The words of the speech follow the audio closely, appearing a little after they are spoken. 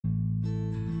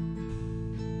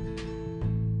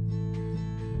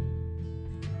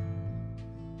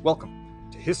Welcome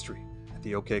to History at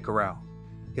the OK Corral.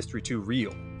 History too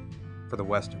real for the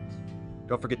Westerns.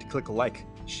 Don't forget to click like,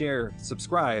 share,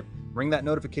 subscribe, ring that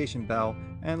notification bell,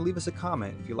 and leave us a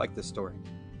comment if you like this story.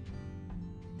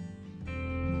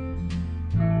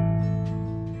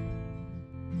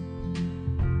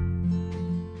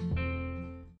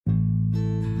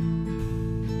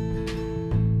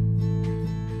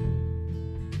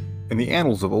 In the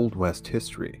annals of Old West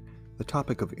history, the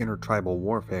topic of intertribal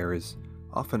warfare is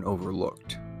often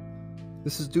overlooked.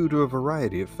 This is due to a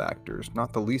variety of factors,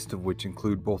 not the least of which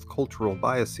include both cultural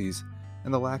biases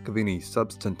and the lack of any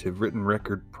substantive written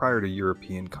record prior to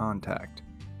European contact.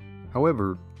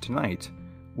 However, tonight,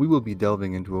 we will be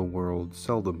delving into a world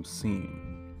seldom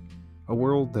seen. A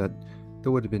world that,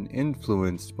 though it had been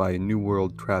influenced by New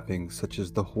World trappings such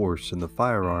as the horse and the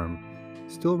firearm,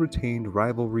 still retained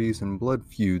rivalries and blood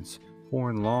feuds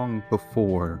born long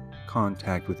before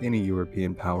contact with any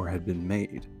European power had been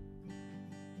made.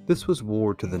 This was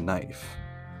war to the knife,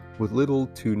 with little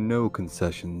to no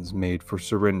concessions made for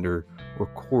surrender or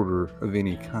quarter of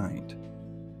any kind.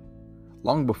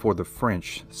 Long before the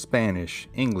French, Spanish,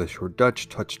 English, or Dutch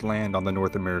touched land on the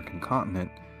North American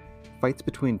continent, fights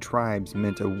between tribes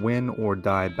meant a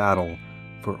win-or-die battle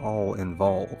for all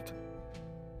involved.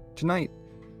 Tonight,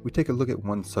 we take a look at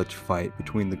one such fight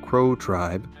between the Crow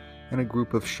tribe and a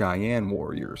group of Cheyenne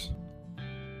warriors.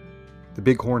 The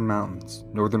Bighorn Mountains,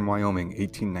 northern Wyoming,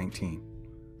 1819.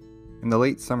 In the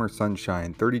late summer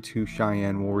sunshine, 32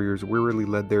 Cheyenne warriors wearily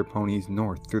led their ponies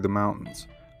north through the mountains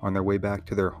on their way back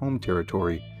to their home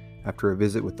territory after a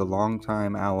visit with the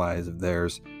longtime allies of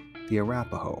theirs, the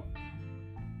Arapaho.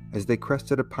 As they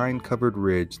crested a pine-covered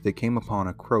ridge, they came upon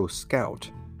a Crow scout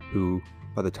who,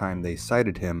 by the time they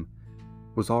sighted him,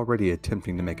 was already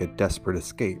attempting to make a desperate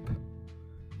escape.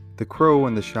 The Crow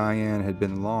and the Cheyenne had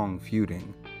been long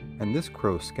feuding, and this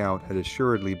Crow scout had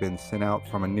assuredly been sent out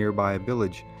from a nearby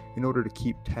village in order to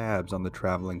keep tabs on the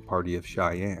traveling party of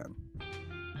Cheyenne.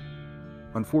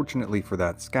 Unfortunately for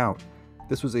that scout,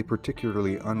 this was a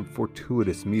particularly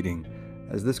unfortuitous meeting,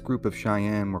 as this group of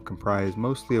Cheyenne were comprised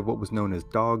mostly of what was known as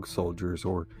dog soldiers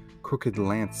or crooked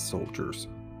lance soldiers.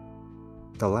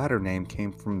 The latter name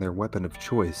came from their weapon of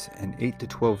choice, an 8 to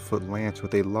 12 foot lance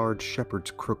with a large shepherd's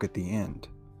crook at the end.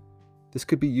 This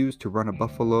could be used to run a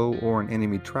buffalo or an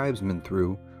enemy tribesman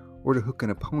through, or to hook an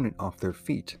opponent off their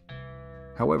feet.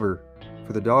 However,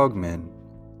 for the dogmen,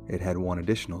 it had one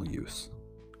additional use.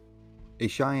 A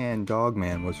Cheyenne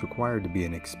dogman was required to be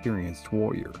an experienced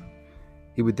warrior.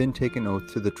 He would then take an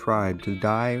oath to the tribe to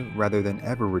die rather than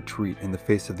ever retreat in the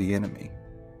face of the enemy.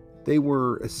 They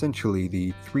were essentially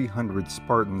the 300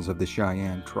 Spartans of the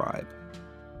Cheyenne tribe.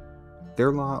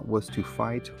 Their lot was to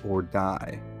fight or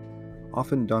die,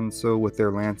 often done so with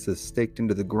their lances staked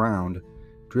into the ground,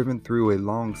 driven through a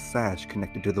long sash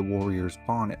connected to the warrior's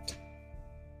bonnet.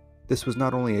 This was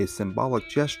not only a symbolic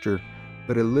gesture,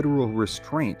 but a literal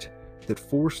restraint that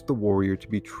forced the warrior to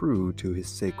be true to his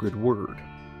sacred word.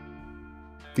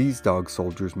 These dog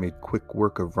soldiers made quick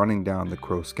work of running down the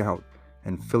Crow scout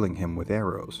and filling him with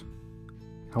arrows.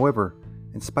 However,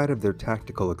 in spite of their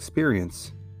tactical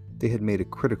experience, they had made a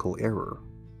critical error.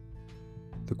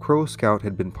 The Crow scout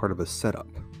had been part of a setup.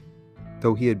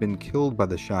 Though he had been killed by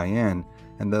the Cheyenne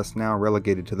and thus now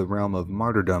relegated to the realm of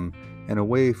martyrdom and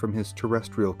away from his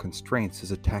terrestrial constraints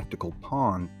as a tactical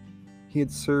pawn, he had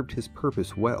served his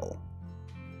purpose well.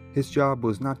 His job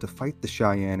was not to fight the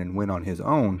Cheyenne and win on his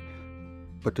own,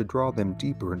 but to draw them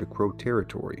deeper into Crow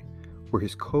territory, where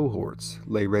his cohorts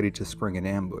lay ready to spring an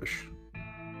ambush.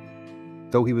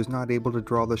 Though he was not able to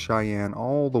draw the Cheyenne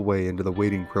all the way into the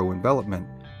waiting Crow envelopment,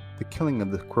 the killing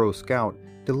of the Crow scout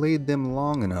delayed them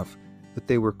long enough that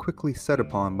they were quickly set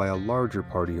upon by a larger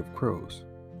party of Crows.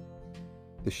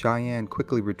 The Cheyenne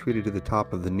quickly retreated to the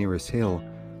top of the nearest hill,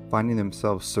 finding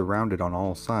themselves surrounded on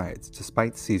all sides,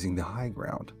 despite seizing the high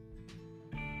ground.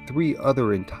 3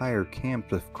 other entire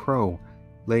camps of Crow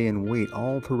lay in wait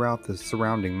all throughout the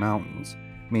surrounding mountains,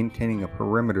 maintaining a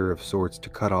perimeter of sorts to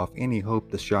cut off any hope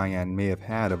the Cheyenne may have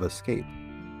had of escape.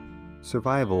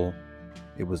 Survival,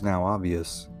 it was now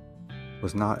obvious,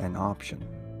 was not an option.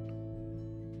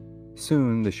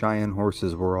 Soon the Cheyenne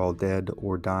horses were all dead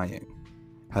or dying,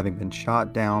 having been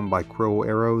shot down by Crow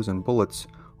arrows and bullets,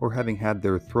 or having had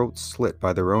their throats slit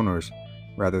by their owners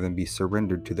rather than be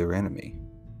surrendered to their enemy.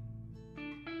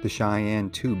 The Cheyenne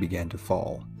too began to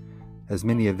fall, as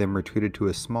many of them retreated to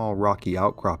a small rocky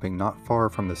outcropping not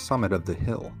far from the summit of the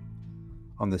hill.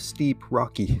 On the steep,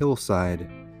 rocky hillside,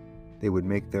 they would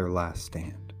make their last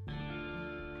stand.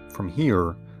 From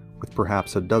here, with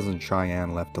perhaps a dozen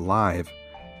Cheyenne left alive,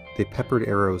 they peppered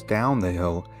arrows down the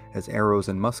hill as arrows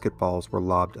and musket balls were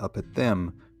lobbed up at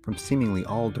them from seemingly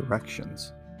all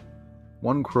directions.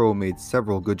 One crow made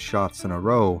several good shots in a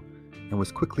row and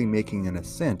was quickly making an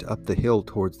ascent up the hill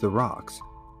towards the rocks,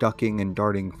 ducking and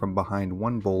darting from behind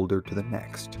one boulder to the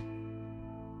next.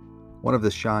 One of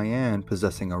the Cheyenne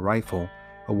possessing a rifle,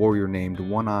 a warrior named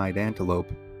One-Eyed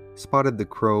Antelope, spotted the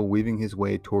crow weaving his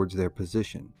way towards their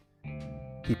position.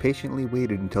 He patiently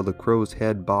waited until the crow's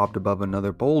head bobbed above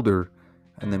another boulder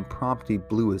and then promptly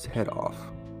blew his head off.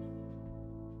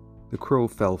 The crow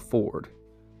fell forward,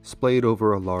 splayed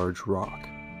over a large rock.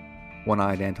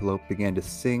 One-Eyed Antelope began to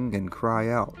sing and cry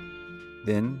out.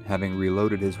 Then, having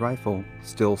reloaded his rifle,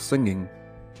 still singing,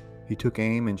 he took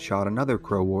aim and shot another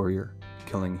crow warrior,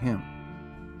 killing him.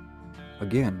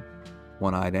 Again,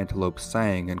 One-Eyed Antelope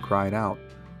sang and cried out,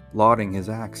 lauding his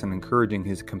axe and encouraging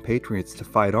his compatriots to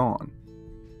fight on.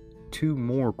 2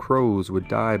 more crows would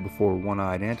die before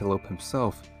One-Eyed Antelope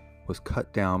himself was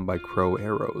cut down by crow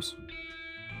arrows.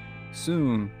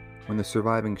 Soon, when the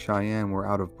surviving Cheyenne were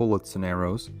out of bullets and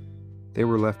arrows, they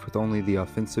were left with only the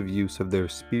offensive use of their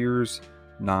spears,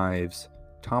 knives,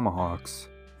 tomahawks,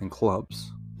 and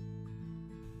clubs.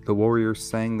 The warriors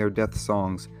sang their death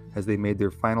songs as they made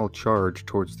their final charge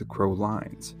towards the crow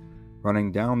lines,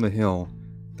 running down the hill,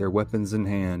 their weapons in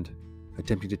hand,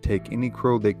 attempting to take any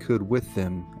crow they could with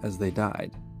them as they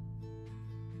died.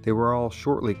 They were all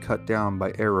shortly cut down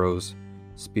by arrows,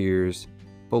 spears,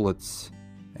 bullets,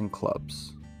 and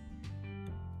clubs.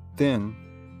 Then,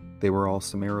 they were all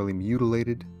summarily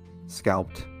mutilated,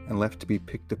 scalped, and left to be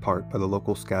picked apart by the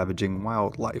local scavenging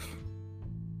wildlife.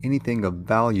 Anything of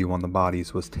value on the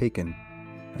bodies was taken,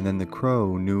 and then the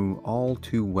crow knew all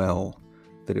too well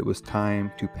that it was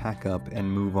time to pack up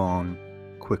and move on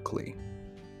quickly.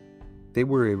 They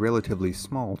were a relatively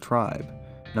small tribe,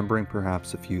 numbering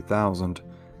perhaps a few thousand,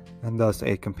 and thus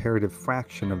a comparative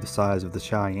fraction of the size of the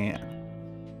Cheyenne.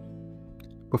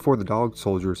 Before the dog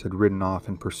soldiers had ridden off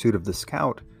in pursuit of the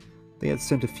scout, they had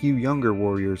sent a few younger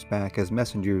warriors back as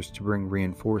messengers to bring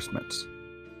reinforcements.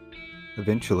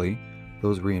 Eventually,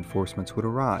 those reinforcements would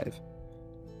arrive,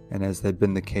 and as had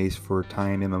been the case for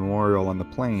time immemorial on the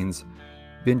plains,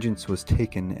 vengeance was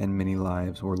taken and many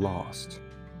lives were lost.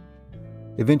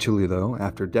 Eventually, though,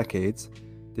 after decades,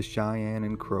 the Cheyenne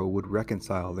and Crow would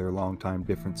reconcile their longtime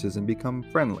differences and become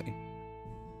friendly.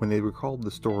 When they recalled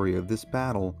the story of this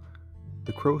battle,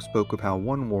 the Crow spoke of how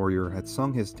one warrior had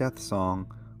sung his death song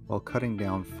while cutting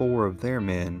down 4 of their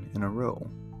men in a row.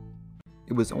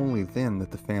 It was only then that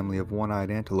the family of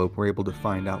One-Eyed Antelope were able to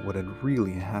find out what had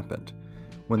really happened,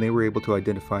 when they were able to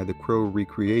identify the Crow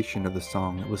recreation of the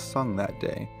song that was sung that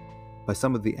day by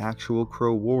some of the actual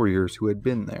Crow warriors who had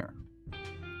been there.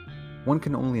 One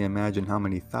can only imagine how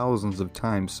many thousands of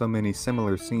times so many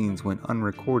similar scenes went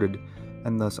unrecorded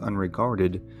and thus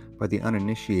unregarded by the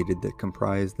uninitiated that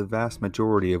comprised the vast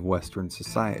majority of Western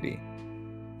society.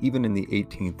 Even in the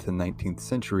 18th and 19th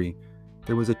century,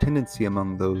 there was a tendency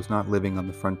among those not living on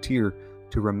the frontier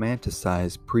to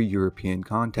romanticize pre-European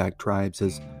contact tribes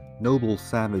as noble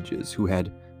savages who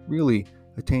had really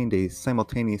attained a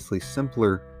simultaneously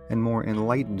simpler and more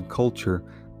enlightened culture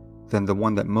than the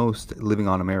one that most living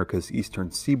on America's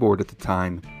eastern seaboard at the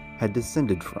time had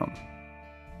descended from.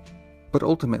 But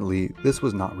ultimately, this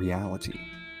was not reality.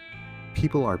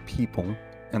 People are people,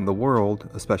 and the world,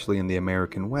 especially in the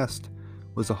American West,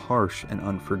 was a harsh and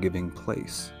unforgiving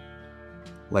place.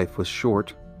 Life was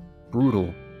short,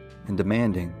 brutal, and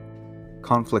demanding.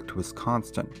 Conflict was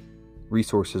constant.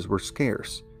 Resources were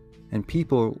scarce, and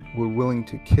people were willing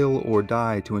to kill or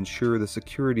die to ensure the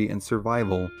security and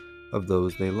survival of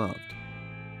those they loved.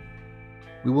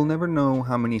 We will never know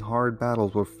how many hard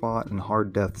battles were fought and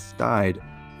hard deaths died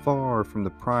far from the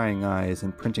prying eyes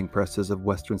and printing presses of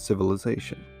Western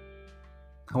civilization.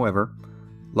 However,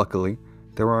 luckily,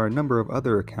 there are a number of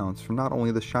other accounts from not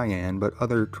only the Cheyenne but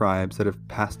other tribes that have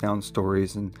passed down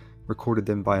stories and recorded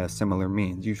them via similar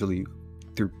means, usually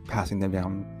through passing them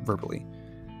down verbally.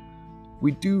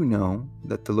 We do know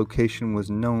that the location was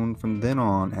known from then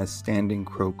on as Standing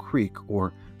Crow Creek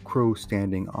or Crow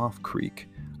Standing Off Creek,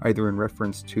 either in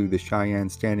reference to the Cheyenne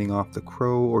standing off the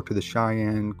Crow or to the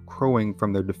Cheyenne crowing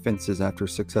from their defenses after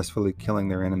successfully killing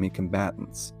their enemy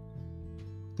combatants.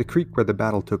 The creek where the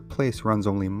battle took place runs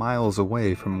only miles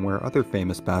away from where other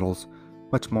famous battles,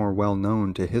 much more well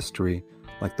known to history,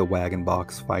 like the Wagon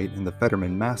Box Fight and the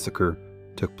Fetterman Massacre,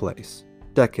 took place,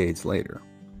 decades later.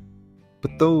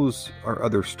 But those are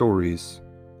other stories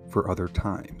for other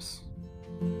times.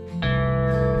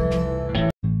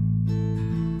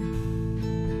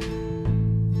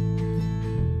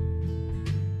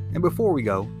 And before we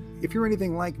go, if you're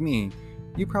anything like me,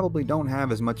 You probably don't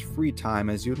have as much free time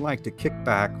as you'd like to kick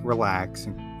back, relax,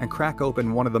 and crack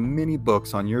open one of the many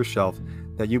books on your shelf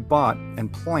that you bought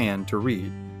and planned to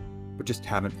read, but just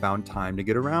haven't found time to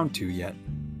get around to yet.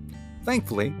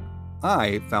 Thankfully,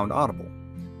 I found Audible,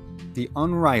 the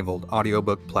unrivaled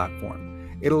audiobook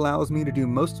platform. It allows me to do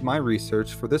most of my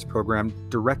research for this program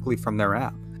directly from their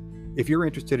app. If you're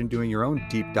interested in doing your own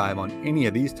deep dive on any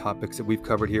of these topics that we've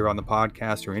covered here on the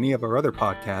podcast or any of our other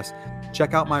podcasts,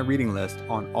 check out my reading list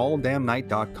on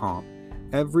alldamnnight.com.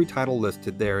 Every title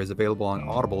listed there is available on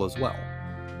Audible as well.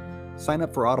 Sign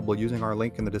up for Audible using our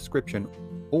link in the description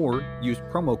or use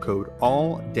promo code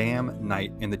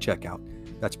ALLDAMNNIGHT in the checkout.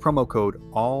 That's promo code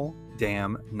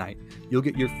ALLDAMNNIGHT. You'll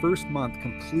get your first month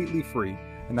completely free,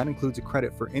 and that includes a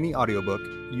credit for any audiobook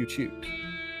you choose.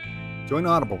 Join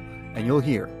Audible, and you'll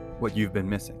hear what you've been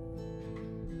missing.